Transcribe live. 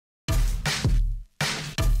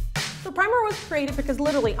So primer was created because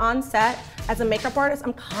literally on set, as a makeup artist,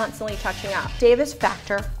 I'm constantly touching up. Davis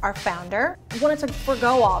Factor, our founder, wanted to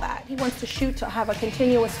forgo all that. He wants to shoot to have a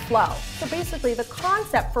continuous flow. So basically the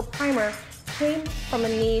concept for primer came from a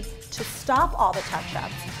need to stop all the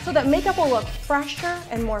touch-ups so that makeup will look fresher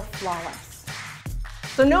and more flawless.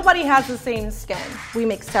 So nobody has the same skin. We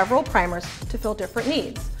make several primers to fill different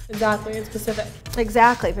needs. Exactly, it's specific.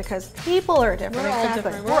 Exactly, because people are different. We're all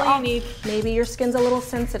exactly. different. We're all unique. Maybe your skin's a little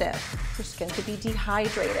sensitive. Your skin could be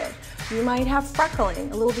dehydrated. You might have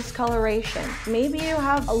freckling, a little discoloration. Maybe you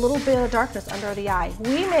have a little bit of darkness under the eye.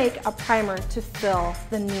 We make a primer to fill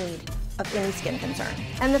the need of any skin concern.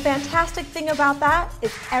 And the fantastic thing about that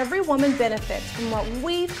is every woman benefits from what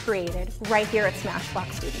we've created right here at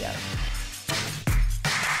Smashbox Studios.